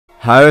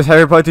How's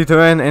everybody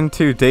doing? In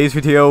today's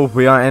video,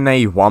 we are in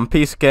a One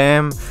Piece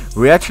game.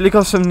 We actually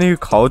got some new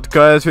code,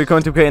 guys. We're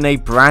going to be getting a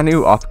brand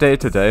new update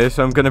today,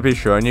 so I'm going to be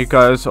showing you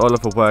guys all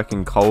of the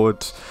working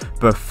codes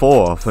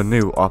before the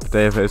new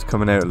update that is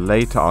coming out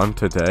later on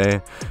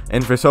today.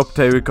 In this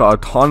update, we got a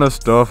ton of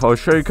stuff. I'll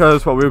show you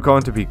guys what we're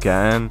going to be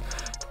getting.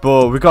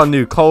 But we got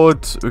new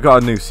codes, we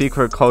got a new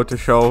secret code to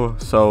show,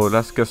 so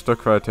let's get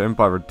stuck right in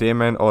by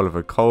redeeming all of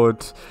the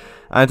codes.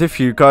 And if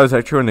you guys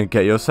actually want to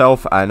get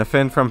yourself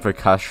anything from the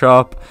cash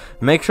shop,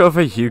 make sure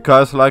that you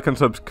guys like and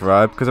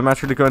subscribe, because I'm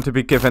actually going to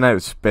be giving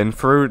out spin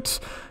fruits.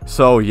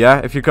 So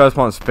yeah, if you guys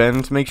want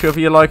spins, make sure that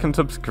you like and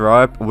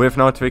subscribe with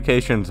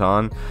notifications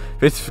on.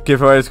 This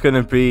giveaway is going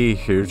to be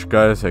huge,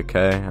 guys,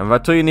 okay? And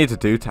that's all you need to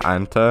do to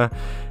enter.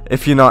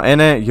 If you're not in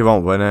it, you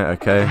won't win it,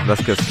 okay?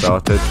 Let's get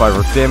started by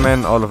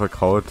redeeming all of the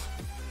codes.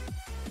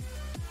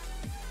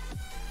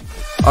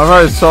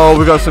 Alright, so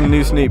we got some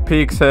new sneak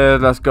peeks here.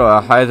 Let's go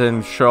ahead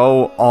and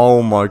show.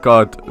 Oh my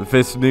god,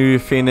 this new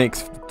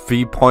Phoenix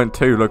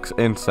V.2 looks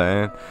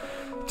insane.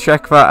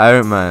 Check that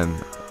out,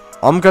 man.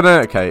 I'm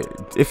gonna, okay,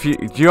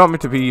 do you want me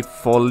to be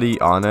fully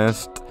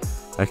honest?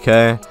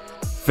 Okay,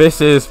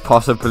 this is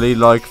possibly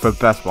like the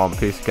best One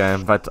Piece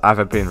game that's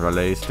ever been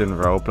released in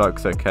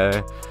Roblox,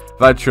 okay?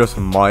 That's just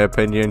my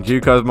opinion. You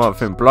guys might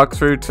think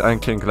Blox Route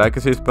and King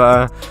Legacy is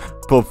better,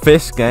 but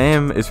this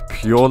game is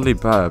purely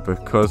better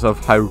because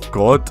of how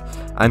good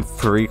and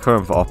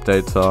frequent the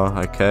updates are,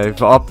 okay?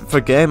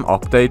 The game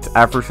updates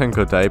every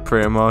single day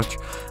pretty much,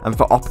 and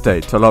the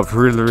updates are like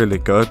really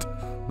good.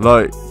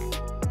 Like,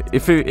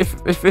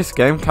 if this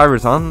game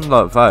carries on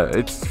like that,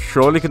 it's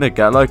surely gonna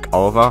get like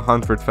over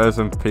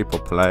 100,000 people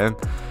playing.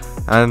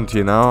 And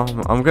you know,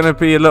 I'm gonna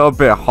be a little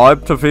bit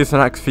hyped for these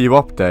next few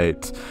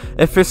updates.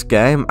 If this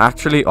game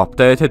actually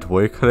updated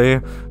weekly,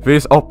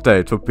 these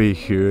updates would be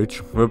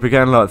huge. We'll be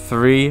getting like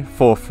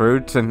 3-4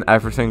 fruits in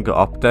every single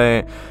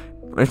update.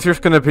 It's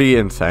just gonna be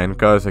insane,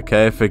 guys,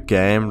 okay? If the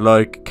game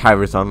like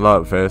carries on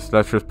like this,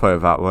 let's just put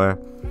it that way.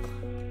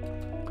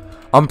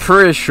 I'm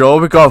pretty sure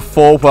we got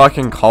 4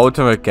 working codes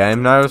in the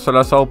game now, so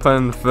let's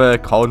open the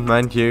code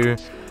menu.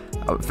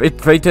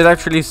 They did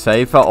actually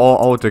say that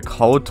all the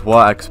codes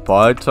were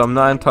expired, so I'm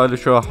not entirely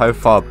sure how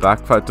far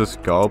back that does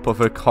go, but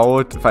the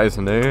code that is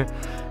new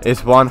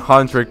is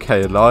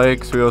 100k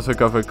likes. We also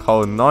got the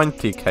code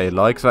 90k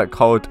likes. That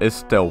code is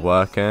still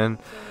working.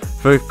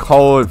 This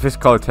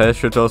code here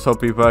should also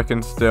be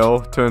working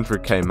still,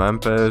 200k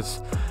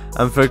members.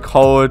 And the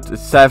code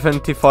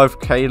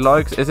 75k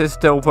likes, is it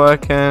still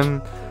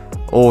working?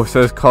 Oh,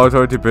 so this code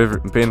already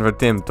been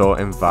redeemed or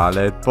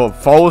invalid, but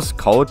those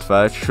codes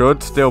there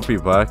should still be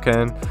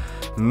working.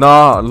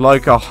 Not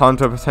like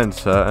 100%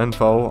 certain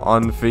though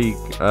on the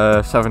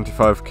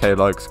 75k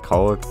likes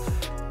code,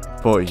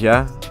 but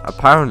yeah,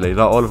 apparently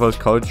like, all of those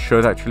codes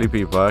should actually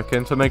be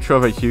working, so make sure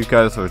that you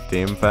guys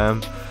redeem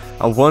them.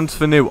 And once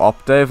the new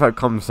update that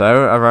comes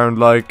out around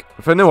like,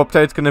 the new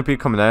update's gonna be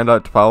coming out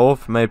like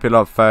 12, maybe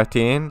like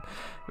 13,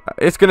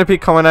 it's gonna be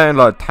coming out in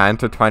like 10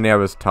 to 20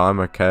 hours time,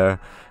 okay?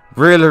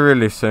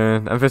 Really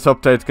soon, and this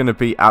update's going to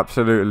be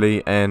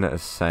absolutely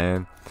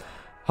insane.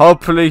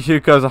 Hopefully you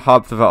guys are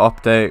hyped for the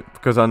update,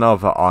 because I know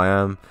that I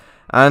am.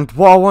 And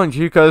what I want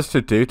you guys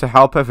to do to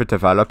help other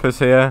developers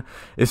here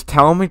is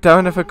tell me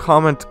down in the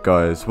comments,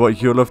 guys, what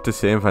you'd love to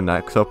see in the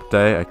next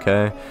update,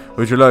 okay?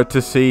 Would you like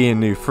to see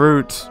new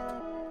fruits?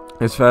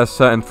 Is there a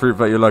certain fruit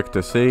that you like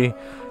to see?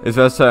 Is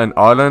there a certain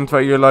island that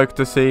you like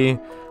to see?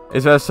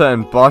 Is there a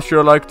certain boss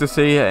you'd like to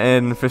see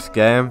in this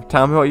game?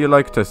 Tell me what you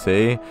like to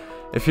see.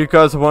 If you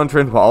guys are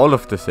wondering what I'll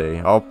love to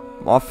see,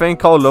 I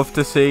think I'll love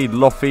to see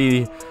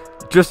Luffy.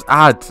 Just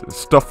add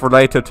stuff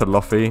related to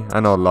Luffy,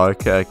 and I'll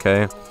like it,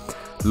 okay?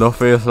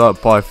 Luffy is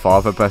like by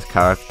far the best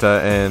character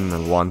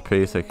in One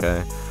Piece,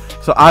 okay?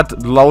 So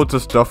add loads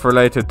of stuff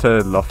related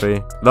to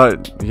Luffy,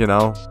 like, you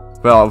know.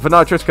 Well, we're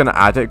not just gonna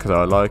add it because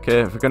I like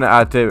it. We're gonna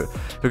add it.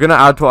 We're gonna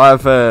add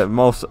whatever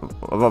most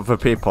of the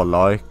people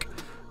like.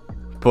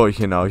 But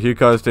you know, you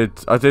guys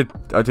I did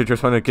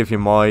just want to give you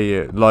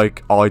my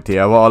like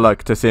idea what I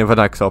like to see in the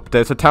next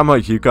update. So tell me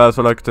what you guys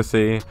would like to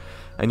see,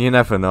 and you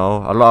never know,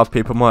 a lot of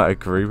people might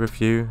agree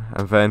with you,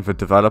 and then the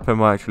developer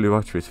might actually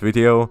watch this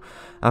video,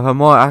 and they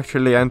might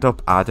actually end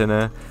up adding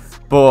it.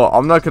 But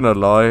I'm not gonna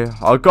lie,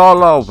 I got a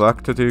lot of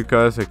work to do,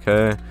 guys,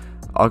 okay?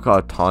 I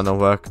got a ton of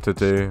work to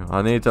do.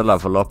 I need to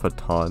level up a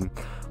ton.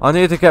 I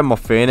need to get my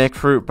Phoenix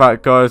fruit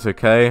back, guys,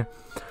 okay?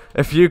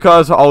 If you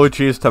guys are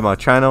OGs to my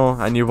channel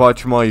and you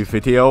watch my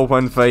video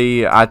when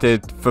they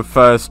added the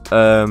first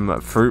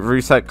fruit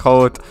reset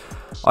code,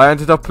 I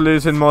ended up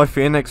losing my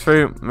Phoenix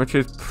fruit, which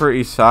is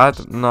pretty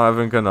sad, not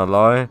even gonna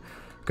lie.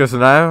 Because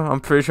now, I'm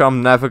pretty sure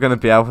I'm never gonna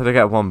be able to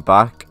get one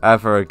back,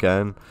 ever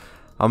again.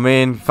 I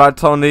mean,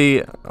 that's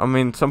only, I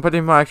mean,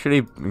 somebody might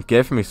actually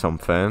give me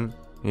something,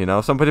 you know,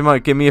 somebody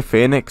might give me a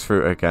Phoenix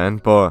fruit again,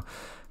 but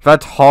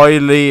that's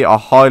I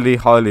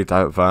highly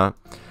doubt that.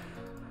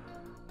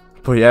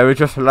 But yeah, we're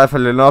just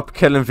leveling up,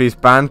 killing these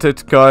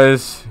bandits,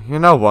 guys. You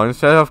know what,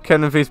 instead of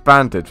killing these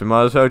bandits, we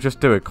might as well just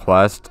do a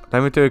quest.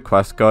 Let me do a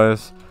quest,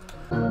 guys.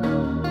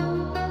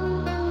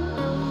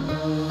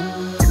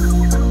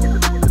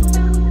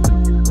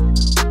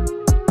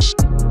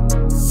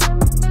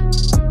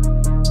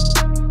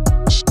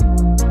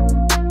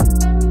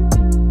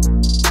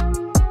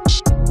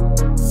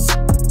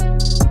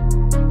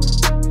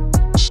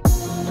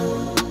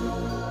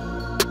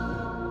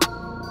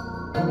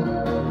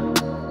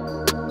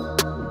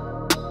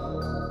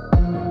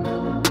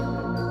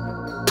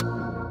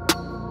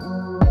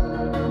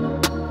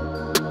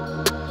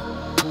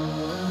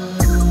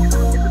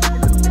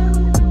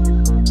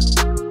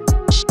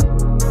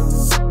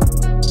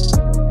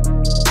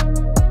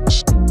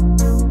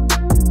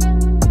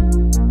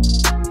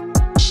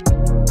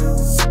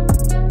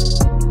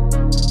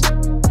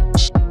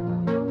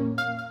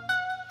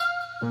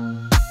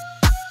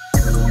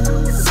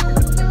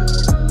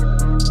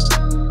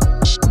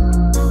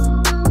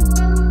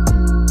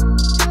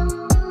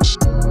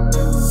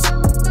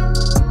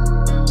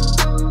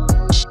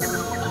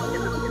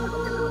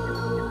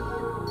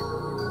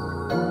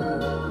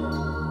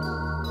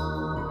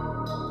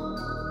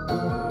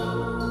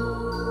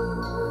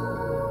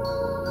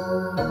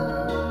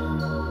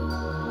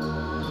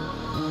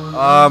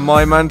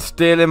 My man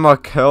stealing my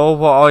kill.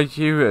 What are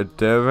you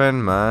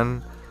doing,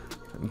 man?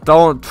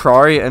 Don't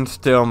try and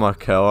steal my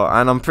kill.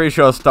 And I'm pretty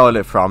sure I stole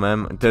it from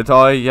him. Did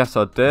I? Yes,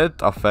 I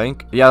did. I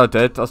think. Yeah, I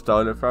did. I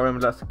stole it from him.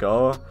 Let's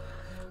go.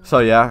 So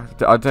yeah,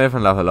 I didn't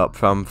even level up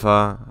from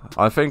that.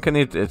 I think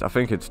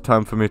it's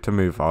time for me to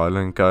move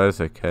island, guys.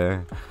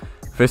 Okay.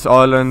 This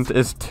island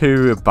is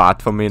too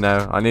bad for me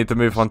now. I need to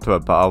move on to a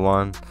better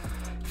one.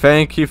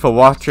 Thank you for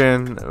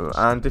watching,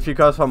 and if you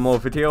guys want more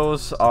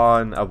videos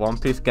on a One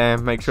Piece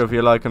game, make sure if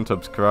you like and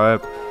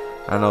subscribe,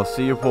 and I'll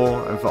see you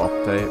all in the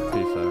update.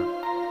 Peace out.